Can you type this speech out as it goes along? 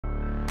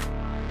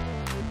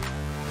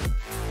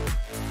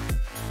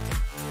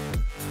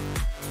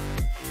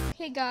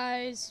Hey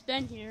guys,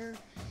 Ben here,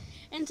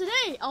 and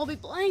today I'll be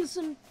playing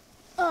some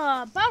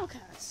Battle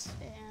Cats,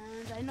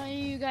 and I know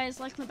you guys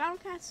like my Battle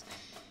Cats,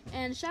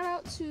 and shout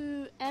out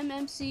to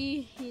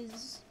MMC,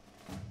 he's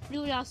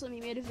really awesome. He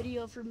made a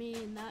video for me,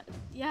 and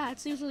it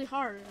seems really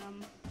hard.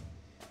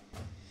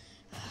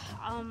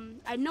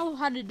 I know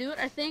how to do it.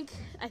 I think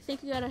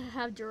you gotta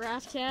have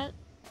Giraffe Cat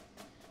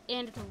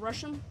and you can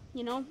rush them,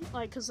 you know,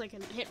 cause they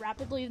can hit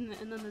rapidly, and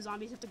then the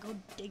zombies have to go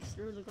dig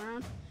through the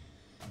ground.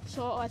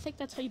 So I think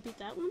that's how you beat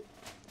that one,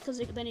 because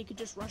then you could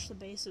just rush the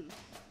base and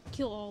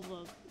kill all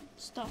the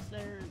stuff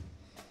there and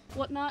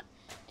whatnot.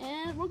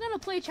 And we're gonna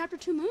play Chapter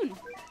 2 Moon.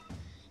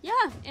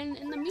 Yeah, and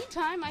in the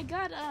meantime, I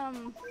got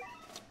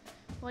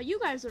while you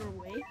guys are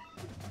away,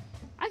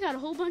 I got a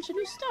whole bunch of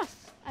new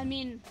stuff. I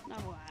mean,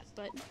 not a lot,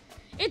 but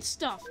it's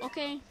stuff,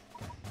 okay?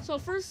 So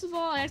first of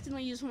all, I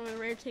accidentally used one of my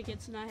rare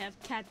tickets, and I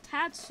have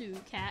Katatsu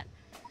Cat,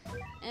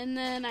 and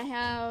then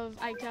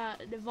I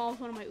got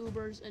evolved one of my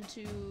Ubers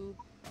into.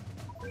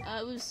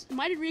 It was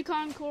Mighty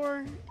Recon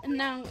Core, and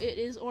now it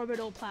is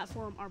Orbital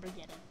Platform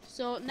Armageddon.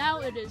 So now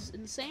it is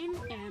insane,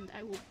 and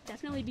I will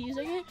definitely be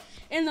using it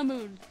in the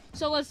moon.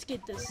 So let's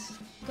get this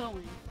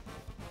going.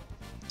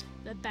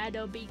 The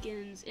battle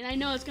begins, and I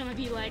know it's gonna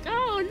be like,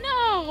 oh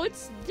no,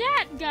 it's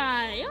that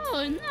guy,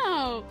 oh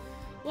no.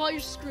 Well, you're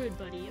screwed,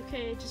 buddy,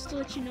 okay? Just to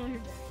let you know you're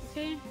dead,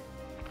 okay?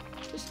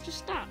 Just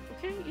stop,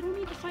 okay? You don't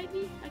need to fight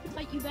me. I can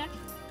fight you back,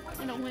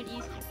 and I'll win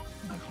easy.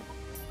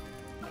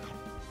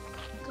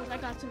 Because I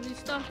got some new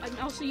stuff. I'm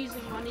also using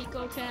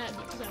Moniko Cat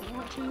because I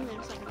want to, and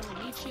it's like a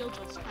little meat shield,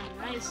 so it's kind of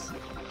nice.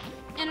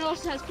 And it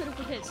also has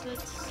critical hits, so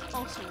that's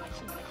also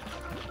nice.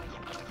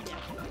 Yeah,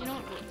 you know,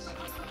 it works.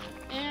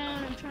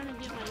 And I'm trying to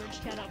get my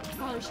rich cat up. I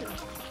probably should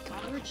have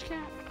got a rich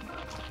cat.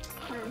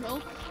 I don't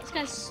know. This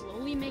guy's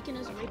slowly making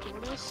his way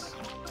toward us.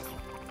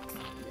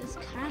 It's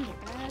kind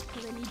of bad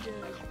because I need to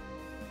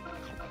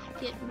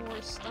get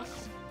more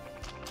stuff.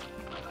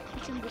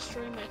 Which I'm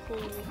destroying my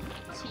whole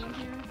team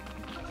here.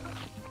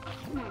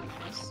 Come on,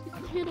 guys. You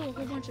can handle a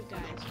whole bunch of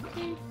guys,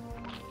 okay?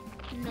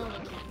 No, I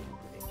can't.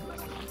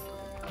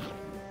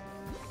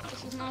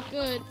 This is not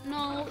good.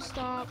 No,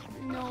 stop.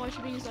 No, I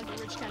should have used like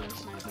a rich cat and a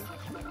sniper.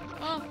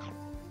 Oh!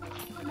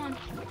 Come on. I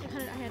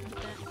have to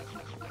get that.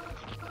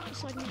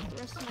 Just so I can get the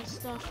rest of my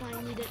stuff when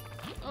I need it.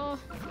 Oh!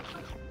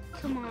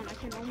 Come on, I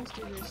can almost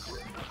do this.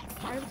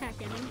 Fire the cat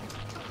cannon.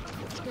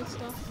 That's good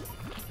stuff.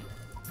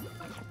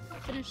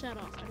 Finish that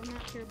off. I do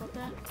not care about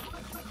that.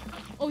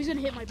 Oh, he's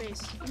gonna hit my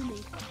base.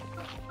 Me.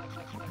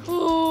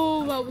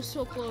 Oh, that was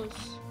so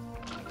close.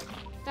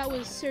 That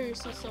was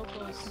seriously so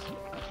close.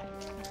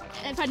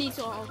 If I need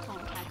to, I'll call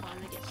him back on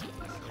and I get stuff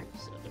for free,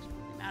 so it doesn't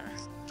really matter.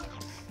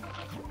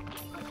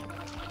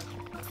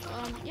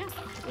 Yeah,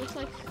 looks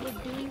like we're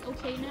doing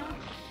okay now.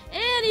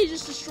 And he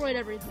just destroyed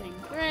everything.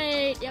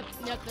 Great. Yep,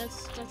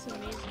 that's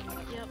amazing.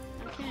 Yep,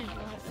 okay,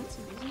 well, that's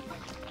amazing.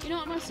 You know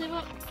what, I'm gonna save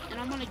up, and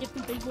I'm gonna get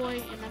the big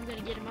boy, and I'm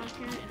gonna get him out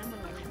here, and I'm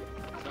gonna win.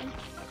 Okay?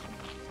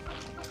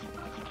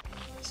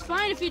 It's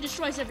fine if he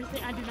destroys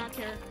everything, I do not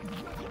care.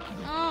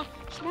 Oh,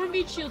 just more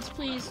meat shields,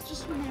 please.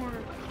 Just more.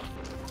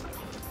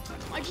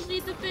 I just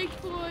need the big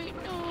boy.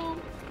 No.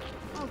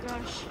 Oh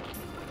gosh.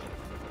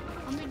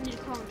 I'm gonna need to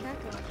call him Cat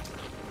God.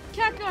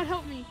 Cat God,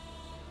 help me.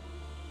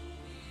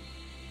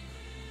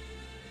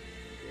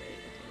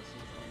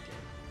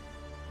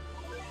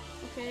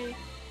 Okay.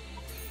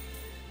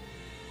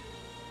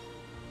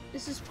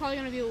 This is probably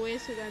gonna be a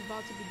waste because I'm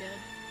about to be dead.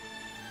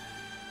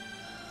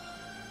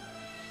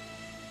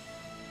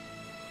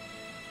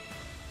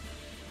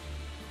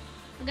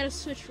 I gotta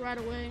switch right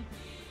away.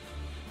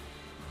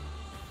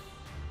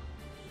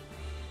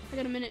 I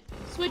got a minute.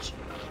 Switch!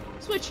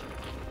 Switch!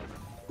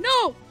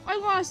 No! I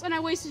lost and I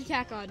wasted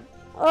Cat God.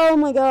 Oh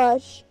my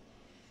gosh.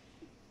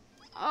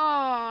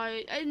 Oh,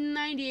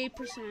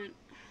 98%.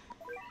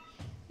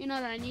 You know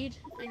what I need?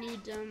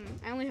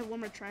 I only have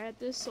one more try at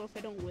this, so if I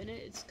don't win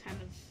it, it's kind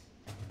of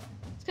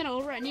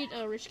over. I need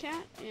a rich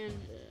cat and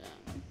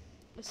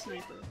a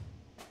sniper.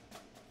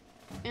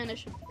 And I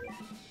should,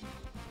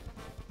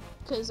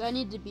 because I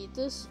need to beat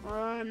this, or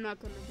I'm not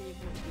going to be able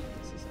to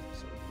beat this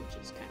episode, which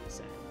is kind of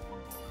sad.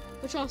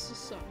 Which also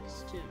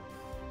sucks, too.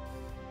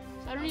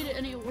 So I don't need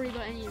to worry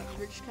about any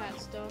rich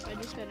cat stuff. I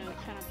just gotta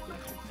kind of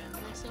defend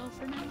myself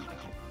for now.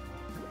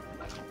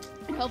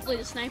 And hopefully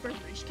the sniper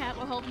rich cat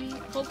will help me.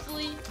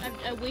 Hopefully,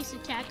 I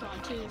wasted Cat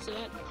God too, so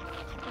that's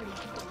pretty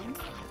dumb.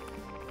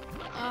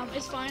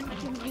 It's fine. I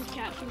can use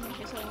cat food in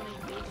case I want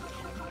to use it.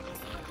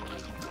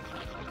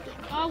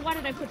 Oh, why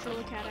did I put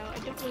Driller Cat out? I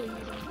don't really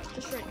need him.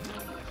 Just right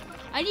now.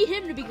 I need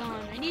him to be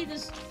gone. I need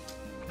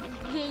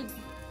the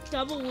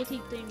double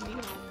wiki thing to be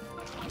gone.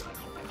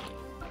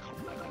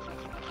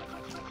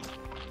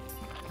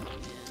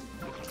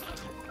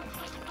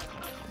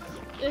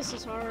 This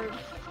is hard.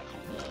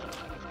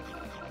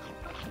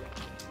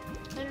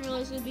 I didn't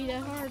realize it'd be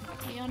that hard,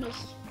 to be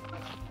honest.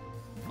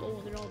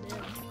 Oh, they're all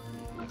dead.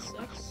 That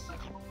sucks.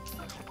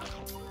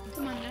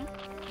 Come on now.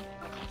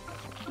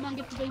 Come on,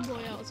 get the big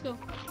boy out. Let's go.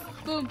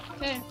 Boom.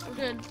 Okay, we're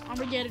good.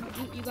 Armageddon,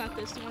 you got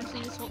this. You want to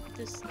see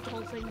the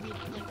whole thing be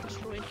like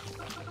destroyed?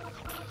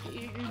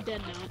 You're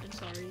dead now. I'm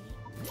sorry.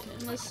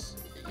 Unless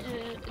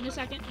in a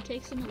second it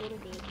takes him a little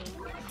bit.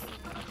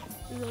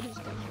 Reload his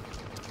gun.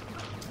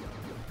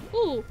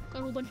 Ooh, got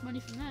a whole bunch of money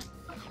from that.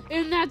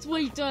 And that's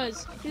what he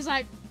does. He's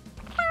like,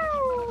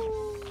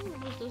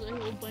 almost does a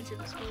whole bunch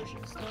of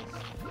explosion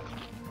stuff.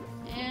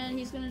 And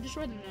he's gonna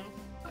destroy them now.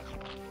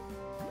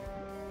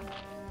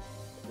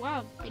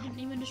 Wow, he didn't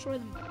even destroy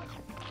them.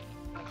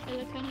 Yeah,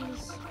 that kind of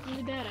was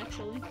really bad,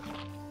 actually.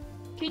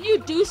 Can you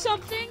do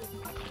something?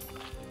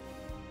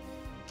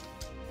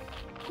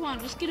 Come on,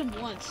 just get him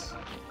once.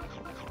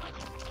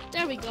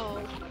 There we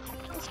go.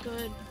 That's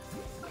good.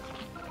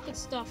 Good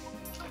stuff.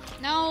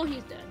 Now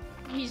he's dead.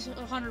 He's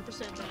 100%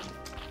 dead.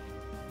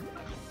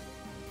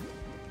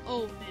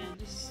 Oh man,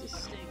 this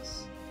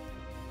stinks.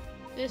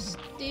 This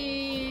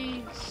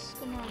stinks.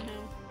 Come on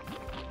now.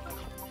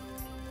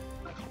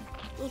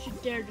 Don't you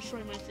dare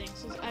destroy my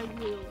things. I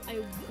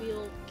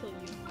will kill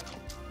you.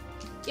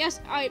 Yes,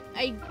 okay,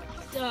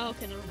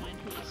 never mind.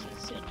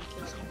 He's gonna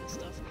kill some of this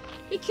stuff.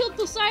 He killed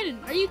Poseidon.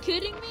 Are you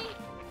kidding me?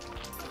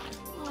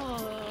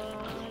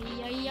 Oh,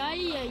 yay.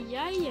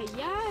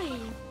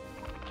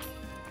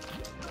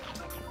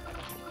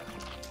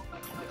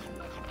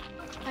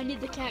 I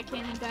need the cat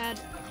cannon bad.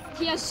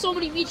 He has so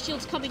many meat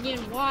shields coming in.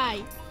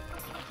 Why?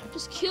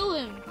 Just kill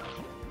him.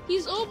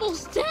 He's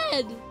almost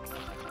dead.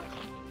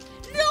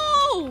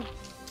 No!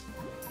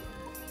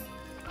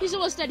 He's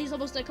almost dead. He's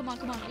almost dead. Come on.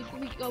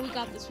 We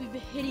got this. We've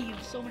been hitting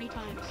him so many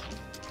times.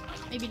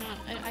 Maybe not.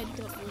 I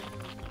don't really know.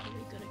 I'm not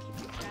really good at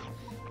keeping track.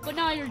 But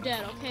now you're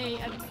dead,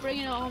 okay? I'm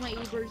bringing out all my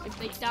Ubers. If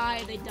they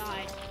die, they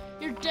die.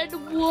 You're dead.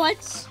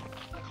 What?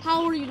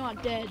 How are you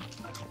not dead?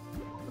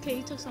 Okay,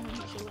 he took some of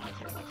my shield. I don't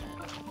care about that.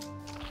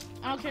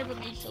 I don't care about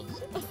meat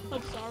shields.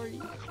 I'm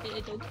sorry. I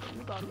don't care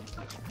about them.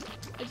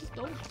 I just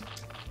don't.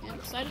 Yeah,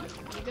 Poseidon,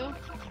 there you go.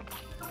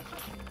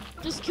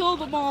 Just kill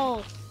them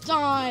all.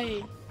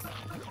 Die.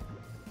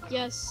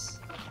 Yes.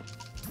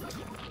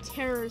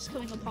 Terror is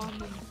coming upon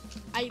them.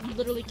 I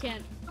literally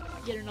can't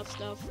get enough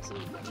stuff to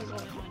use all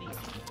my money.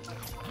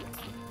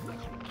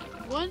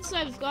 Once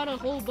I've got a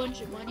whole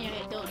bunch of money,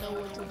 I don't know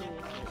what to do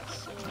with it.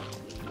 So,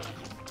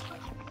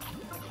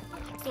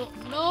 yeah.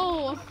 Don't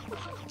know.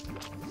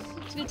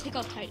 It's gonna take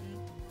out Titan.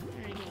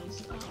 There he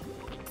goes.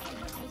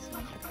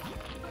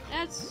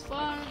 That's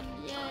fun.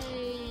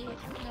 Yay.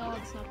 No,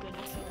 it's not good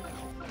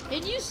actually.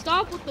 Can you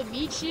stop with the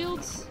meat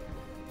shields?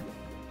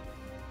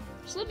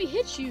 Just let me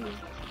hit you.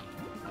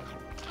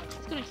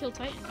 It's gonna kill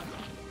Titan.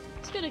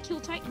 It's gonna kill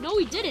Titan. No,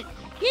 he didn't.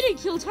 He didn't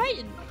kill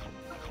Titan.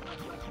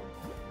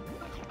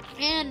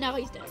 And now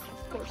he's dead.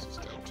 Of course he's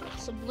dead too.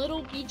 Some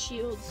little meat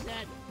shields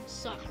that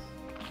suck.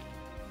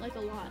 Like a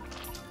lot.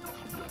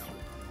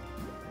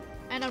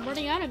 And I'm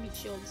running out of meat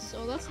shields,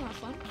 so that's not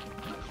fun.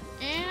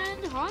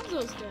 And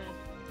Hanzo's dead.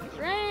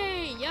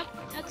 Great! Yep,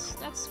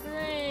 that's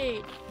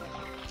great.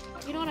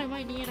 You know what I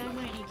might need? I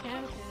might need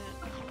Cat.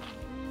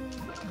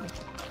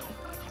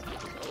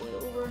 Go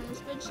over and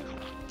spend some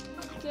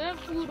cat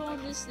food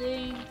on this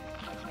thing.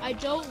 I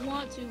don't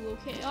want to,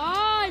 okay?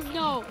 Ah,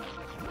 no!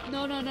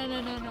 No.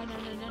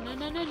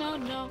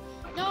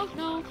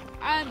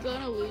 I'm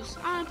gonna lose.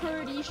 I'm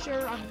pretty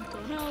sure I'm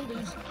gonna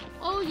lose.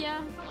 Oh yeah,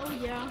 I'm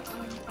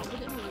probably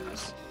gonna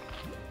lose.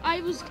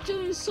 I was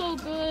doing so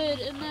good,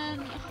 and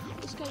then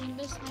this guy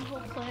messed my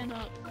whole plan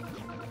up.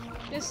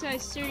 This guy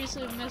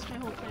seriously messed my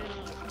whole plan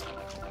up.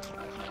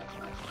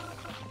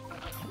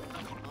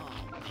 Oh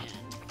man.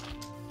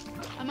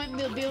 I might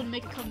be able to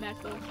make a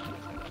comeback though.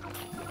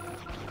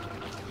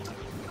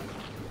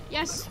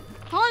 Yes!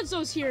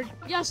 Hanzo's here!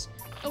 Yes!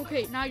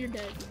 Okay, now you're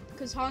dead.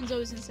 Because Hanzo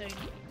is insane.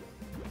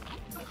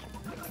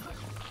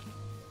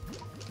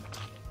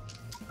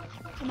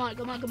 Come on.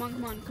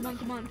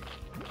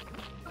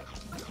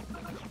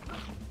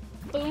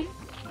 Boom.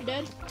 You're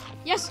dead.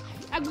 Yes!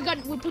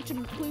 We pushed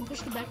him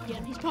back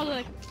again. He's probably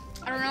like,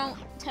 I don't know,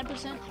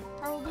 10%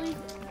 probably?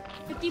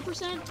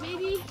 50%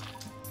 maybe?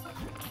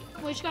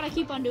 We just gotta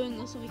keep on doing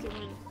this so we can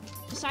win.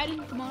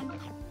 Poseidon, come on.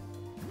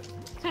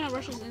 He kind of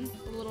rushes in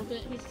a little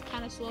bit. He's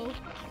kind of slow.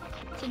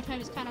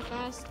 Sometimes he's kind of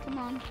fast. Come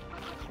on.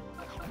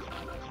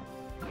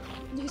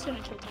 He's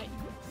gonna kill Titan.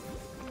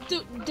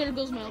 Dude, there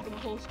goes my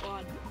whole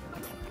squad.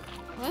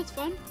 Well, that's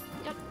fun.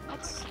 Yep,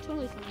 that's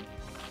totally fun.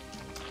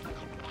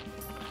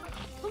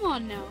 Come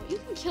on now, you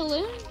can kill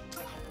him.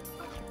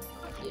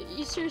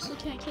 You seriously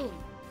can't kill him.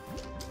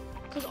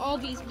 Because all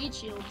these meat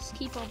shields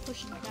keep on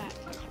pushing back.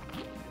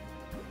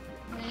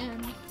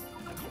 Man.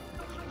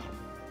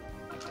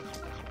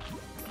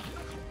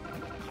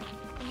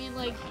 I mean,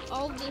 like,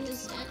 all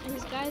his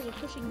guys are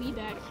pushing me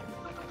back.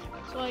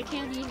 So I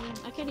can't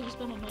even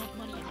spend enough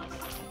money enough.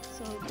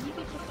 So, can you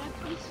get put back,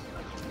 please?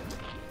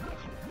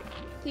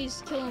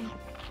 Please, kill him.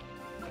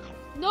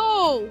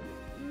 No!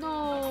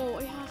 No,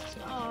 I have to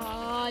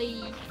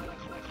die.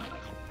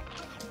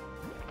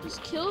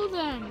 Just kill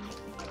them.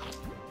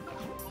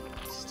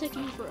 It's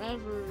taking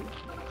forever.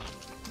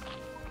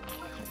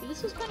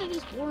 This is kind of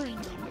just boring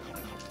though.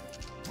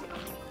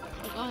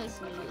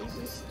 honestly, it's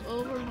just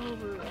over and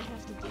over I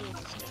have to deal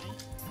with this guy.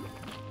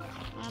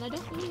 And I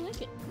don't really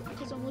like it,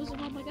 because I'm losing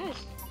all my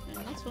guys. And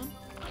that's fun.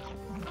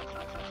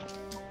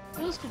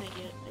 What else can I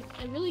get?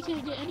 I really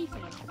can't get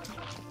anything.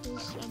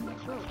 Because I'm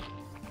broke.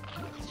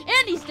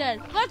 And he's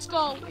dead! Let's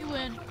go! We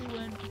win. We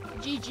win.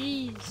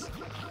 GG's.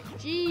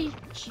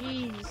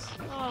 GG's.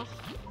 Oh.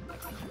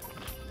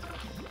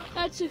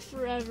 That took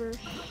forever.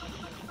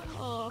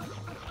 Oh.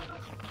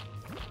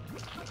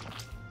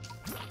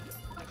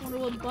 I wonder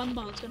what Bun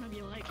Bun's gonna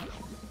be like.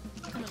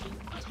 It's gonna be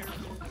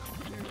terrible.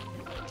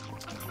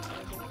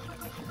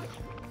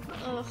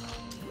 Ugh.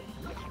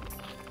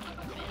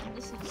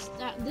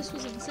 Man, this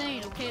was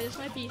insane. Okay, this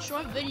might be a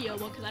short video,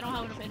 but because I don't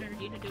have enough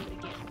energy to do it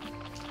again.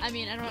 I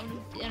mean, I don't have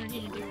enough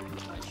energy to do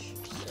it much.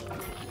 So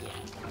yeah.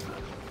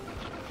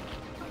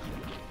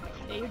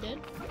 Okay, you're dead.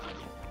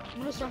 I'm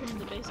gonna start him in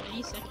the base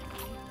any second.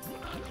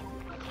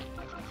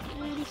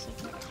 Any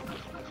second.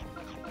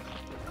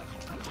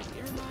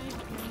 You're mine.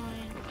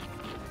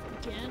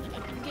 Again, I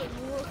can get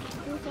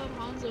work out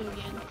Hanzo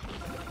again.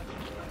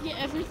 Get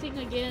everything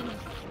again.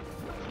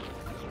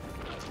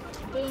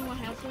 Boom, I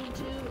have food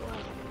too.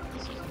 Oh,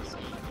 this is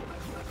insane.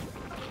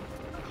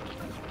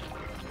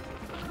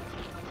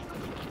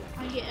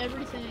 I get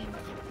everything.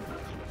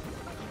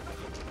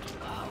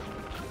 Wow.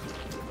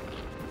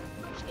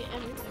 Just get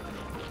everything.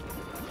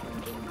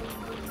 Boom, boom,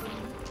 boom,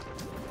 boom.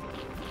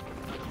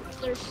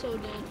 They're so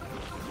dead.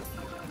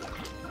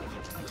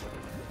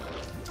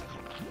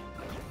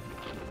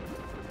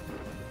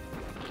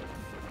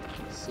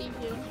 See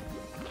here.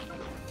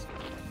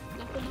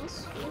 Nothing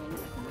else?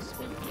 Really?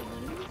 Spend the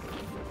money?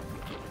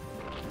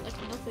 Like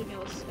nothing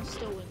else. I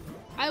still win.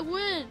 I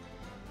win!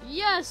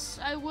 Yes!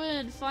 I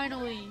win!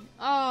 Finally!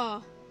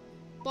 Ah!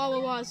 Blah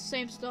blah blah.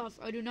 Same stuff.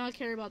 I do not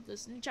care about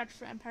this. New chapter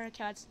for Empire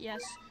Cats.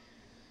 Yes.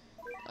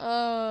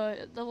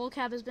 The whole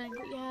cap has been.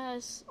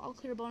 Yes. All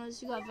clear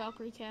bonus. You got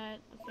Valkyrie Cat.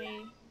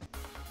 Okay.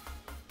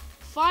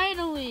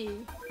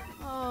 Finally!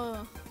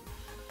 Oh.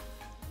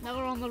 Now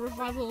we're on the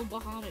revival of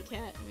Bahamut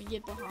Cat, and we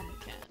get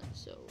Bahamut Cat.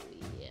 So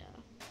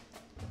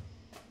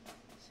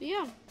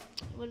yeah.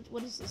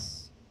 What is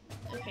this?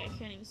 Okay, I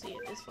can't even see it.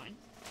 It's fine.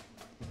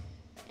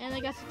 And I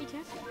got 50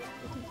 caffeine.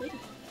 We're completed.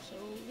 So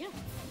yeah.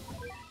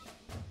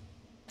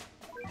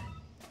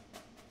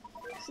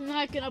 So now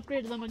I can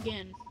upgrade them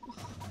again.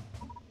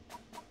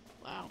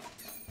 Wow.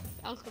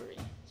 Valkyrie.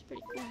 It's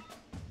pretty cool.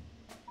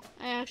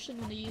 I actually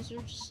want to use her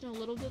just in a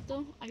little bit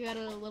though. I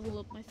gotta level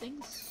up my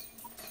things.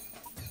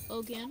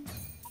 Again.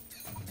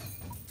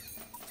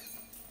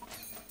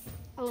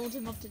 I leveled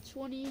him up to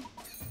 20.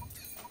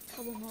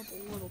 Level him up a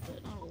little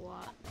bit, not a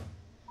lot.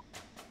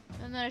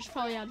 And then I should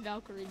probably add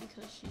Valkyrie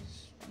because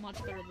she's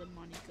much better than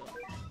Monica,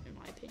 in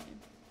my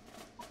opinion.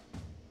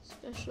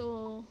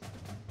 Special.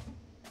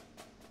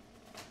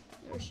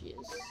 There she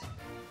is.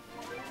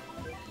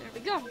 There we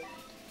go.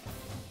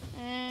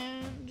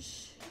 And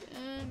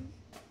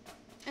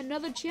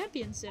another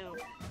champion sale.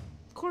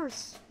 Of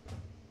course.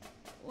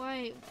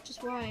 Why?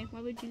 Just why?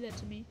 Why would you do that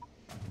to me?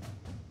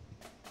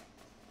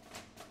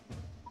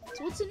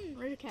 So what's in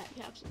rare cat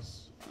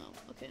capsules? Oh,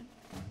 okay.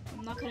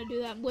 I'm not gonna do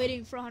that. I'm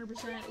waiting for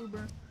 100%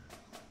 Uber.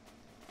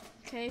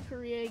 Okay,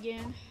 Korea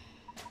again.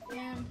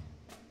 And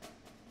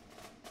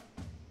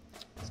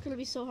it's gonna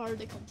be so hard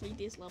to complete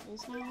these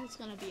levels now. It's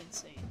gonna be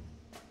insane.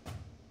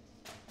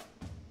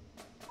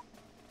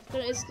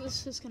 But it's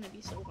just gonna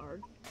be so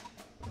hard.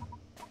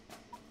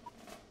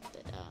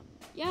 But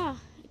yeah.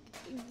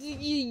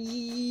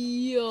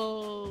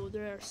 Yo,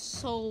 there are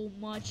so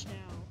much now.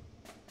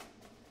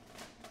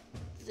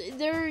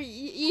 There,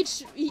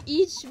 each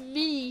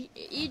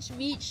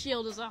meat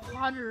shield is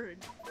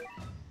 100.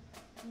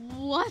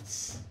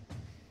 What?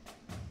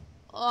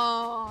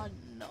 Oh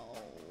no,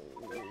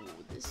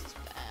 this is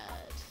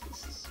bad.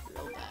 This is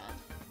real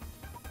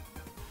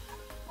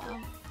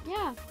bad.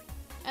 Yeah,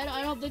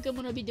 I don't think I'm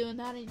gonna be doing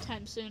that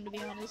anytime soon, to be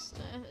honest.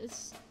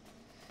 It's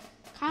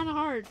kind of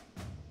hard.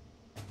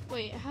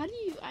 Wait, how do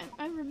you?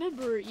 I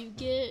remember you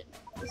get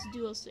this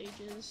dual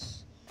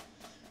stages.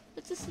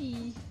 Let's just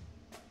see.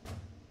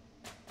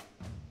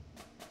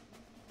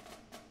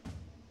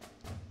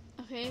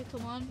 Okay,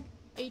 come on.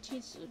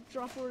 18th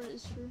drop order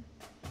is for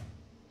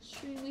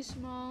extremely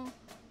small.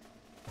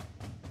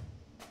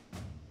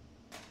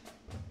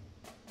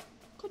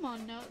 Come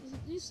on now,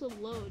 it needs to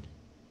load.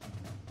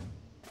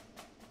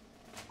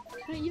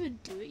 Can I even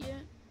do it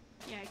yet?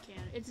 Yeah, I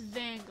can. It's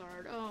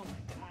Vanguard. Oh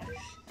my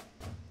gosh.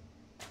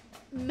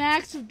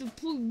 Max of the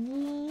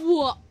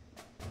what?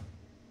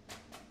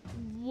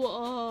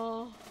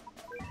 Whoa.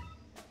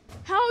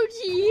 How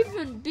did you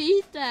even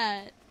beat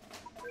that?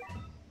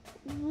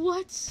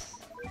 What?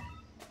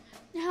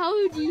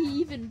 How do you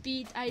even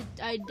beat? I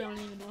don't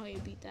even know how you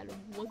beat that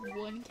with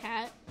one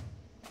cat.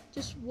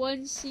 Just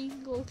one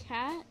single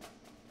cat.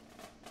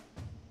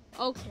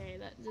 Okay,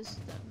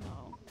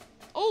 no.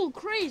 Oh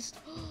Christ!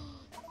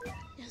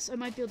 Yes, I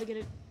might be able to get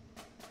it.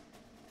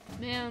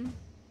 Man,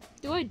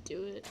 do I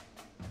do it?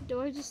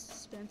 Do I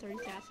just spend 30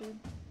 cat food?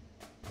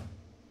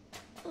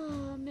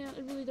 Oh man,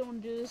 I really don't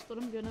want to do this, but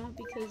I'm gonna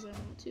because I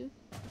want to.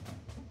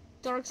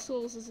 Dark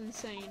Souls is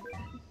insane,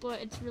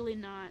 but it's really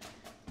not.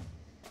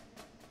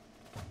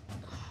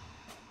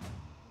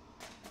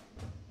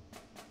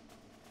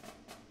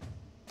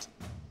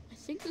 I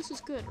think this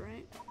is good,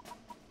 right?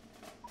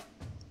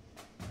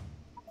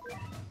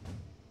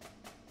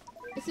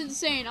 It's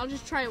insane. I'll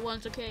just try it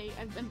once, okay?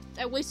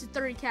 I wasted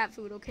 30 cat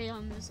food, okay,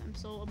 on this. I'm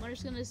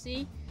just gonna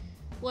see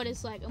what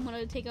it's like. I'm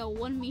gonna take out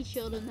one meat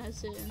shield and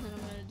that's it, and then I'm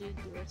gonna do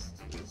the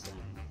rest.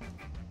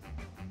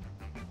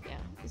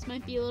 Yeah, this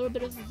might be a little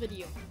bit of a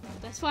video,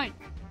 but that's fine.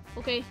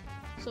 Okay,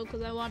 so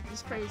because I want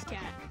this crazy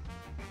cat,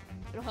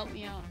 it'll help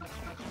me out.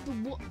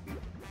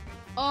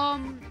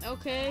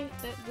 Okay,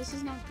 this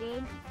is not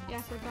good. Yeah,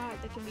 I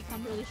forgot that can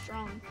become really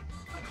strong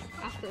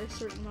after a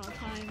certain amount of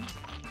time.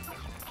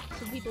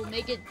 Some people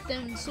make it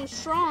them so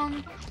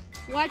strong.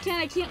 Why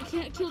can't I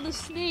can't kill the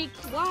snake?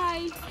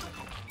 Why?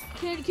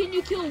 Can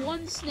you kill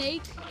one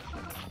snake?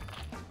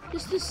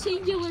 Just a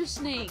singular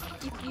snake.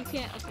 You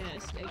can't. Okay, I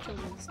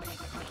killed one snake.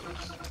 That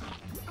was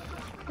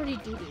pretty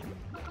doo-doo.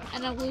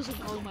 And I'm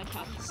losing all of my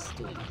points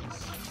doing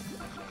this.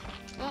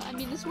 Well, I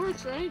mean, this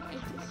works, right?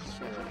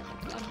 Sure.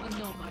 I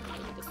know I'm not gonna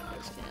look at the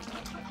first cat.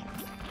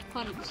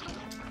 100%.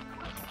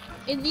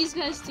 And these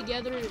guys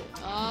together.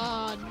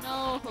 Oh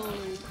no.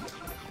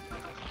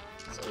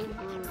 It's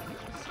over.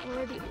 It's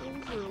already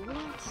over.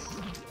 What?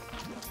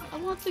 I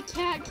want the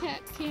cat.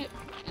 Cat can't.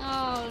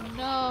 Oh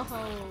no.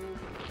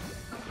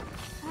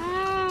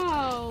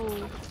 How?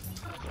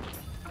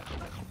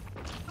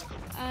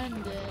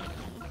 I'm dead.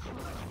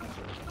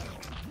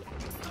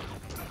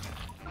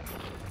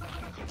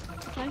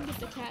 If I can get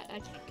the cat, I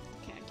can't get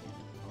the cat.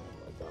 Oh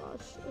my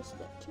gosh, it's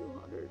got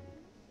 200.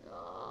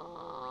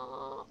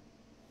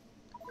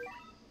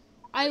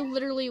 I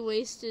literally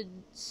wasted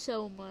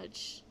so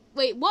much.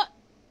 Wait, what?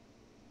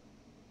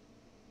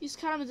 Use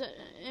cat at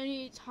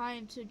any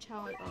time to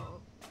challenge.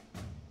 Oh.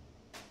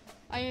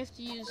 I have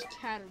to use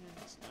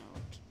catamins now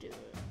to do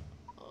it.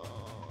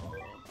 Oh.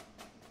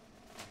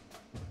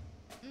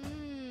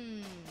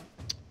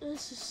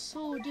 This is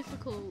so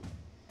difficult.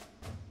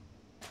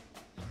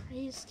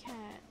 Praise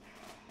cat.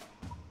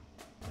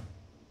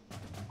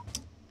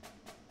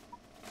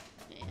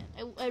 Man,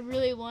 I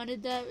really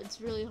wanted that.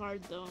 It's really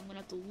hard though. I'm gonna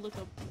have to look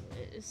up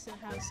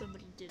how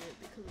somebody did it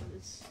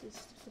because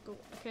it's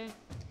difficult. Okay.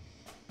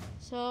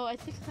 So I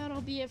think that'll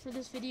be it for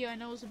this video. I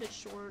know it was a bit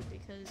short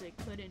because I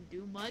couldn't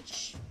do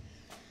much.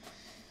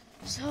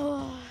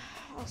 So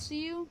I'll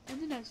see you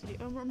in the next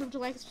video. Remember to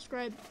like and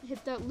subscribe.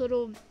 Hit the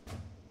little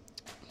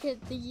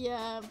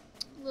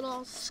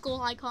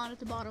skull icon at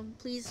the bottom.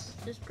 Please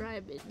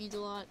subscribe. It means a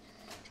lot.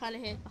 Try to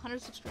hit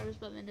 100 subscribers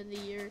by the end of the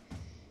year.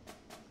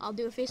 I'll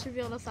do a face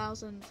reveal at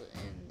 1,000 and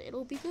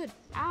it'll be good.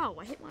 Ow!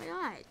 I hit my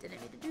eye.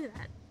 Didn't mean to do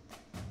that.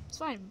 It's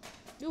fine.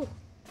 Ooh.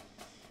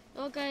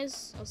 Well,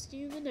 guys, I'll see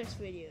you in the next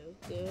video.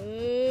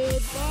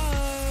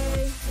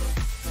 Goodbye.